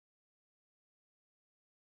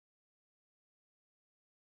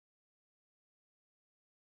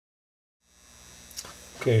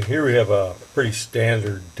Okay, here we have a pretty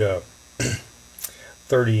standard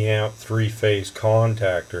 30 amp 3-phase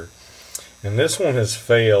contactor, and this one has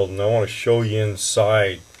failed, and I want to show you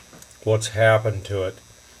inside what's happened to it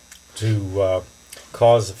to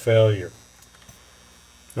cause the failure.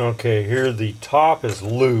 Okay, here the top is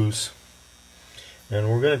loose, and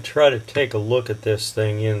we're going to try to take a look at this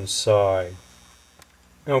thing inside.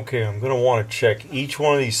 Okay, I'm going to want to check each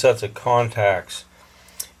one of these sets of contacts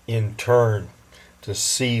in turn to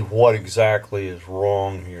see what exactly is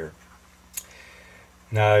wrong here.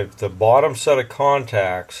 Now, if the bottom set of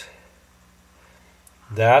contacts,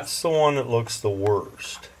 that's the one that looks the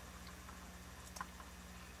worst.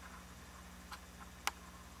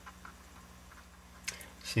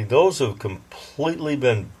 See, those have completely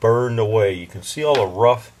been burned away. You can see all the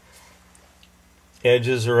rough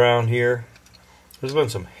edges around here. There's been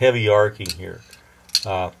some heavy arcing here.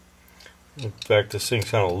 In fact, this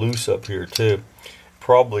thing's kind of loose up here too.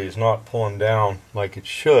 Probably is not pulling down like it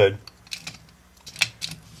should.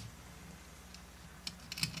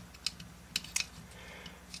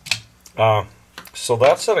 So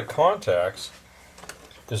that set of contacts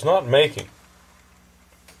is not making.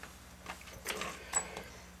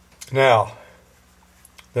 Now,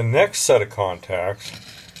 the next set of contacts,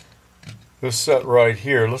 this set right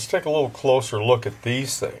here, let's take a little closer look at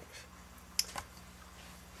these things.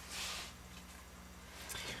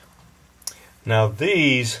 Now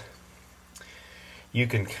these, you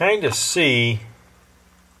can kind of see,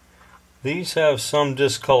 these have some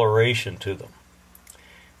discoloration to them.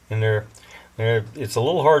 And it's a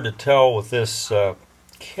little hard to tell with this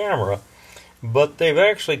camera, but they've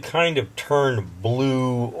actually kind of turned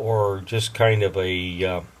blue or just kind of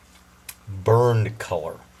a burned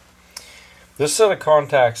color. This set of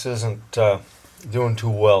contacts isn't doing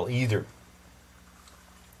too well either.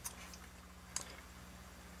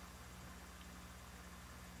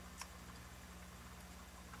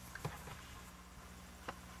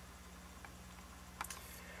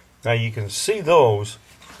 Now you can see those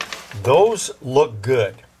look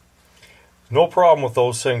good. No problem with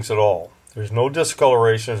those things at all. There's no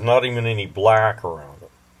discoloration, there's not even any black around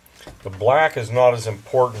them. The black is not as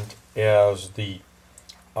important as the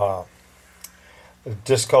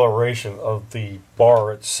discoloration of the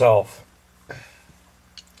bar itself.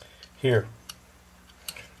 Here,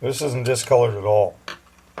 this isn't discolored at all.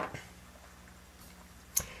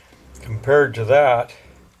 Compared to that,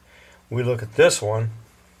 we look at this one,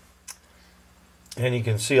 and you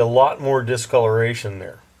can see a lot more discoloration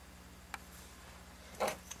there.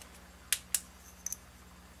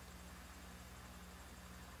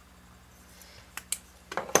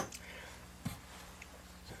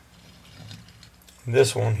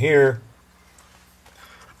 This one here,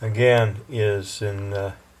 again, is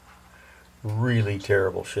in really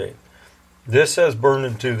terrible shape. This has burned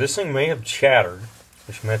into, this thing may have chattered,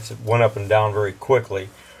 which meant it went up and down very quickly,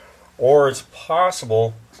 or it's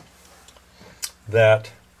possible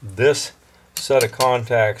that this set of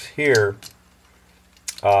contacts here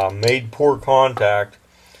made poor contact,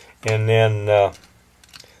 and then there's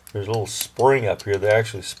a little spring up here. The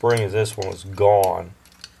actual spring of this one was gone.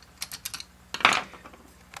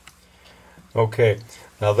 Okay,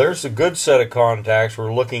 now there's a good set of contacts.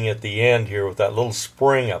 We're looking at the end here with that little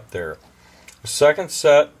spring up there. The second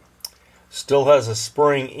set still has a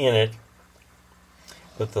spring in it,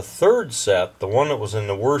 but the third set, the one that was in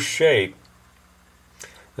the worst shape,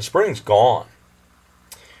 the spring's gone.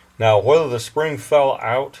 Now, whether the spring fell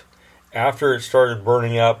out after it started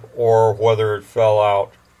burning up or whether it fell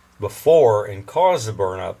out before and caused the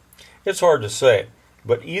burn up, it's hard to say.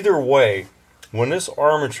 But either way, when this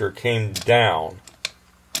armature came down,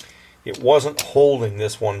 it wasn't holding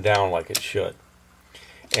this one down like it should.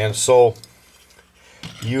 And so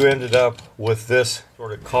you ended up with this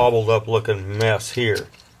sort of cobbled up looking mess here.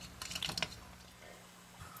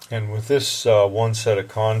 And with this one set of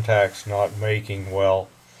contacts not making well,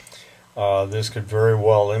 this could very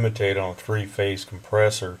well imitate on a 3-phase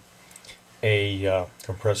compressor a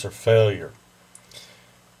compressor failure.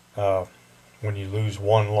 When you lose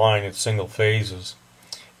one line at single phases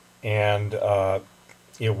and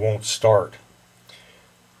it won't start.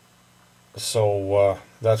 So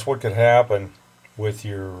that's what could happen with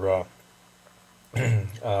your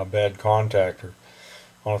bad contactor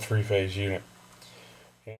on a 3-phase unit.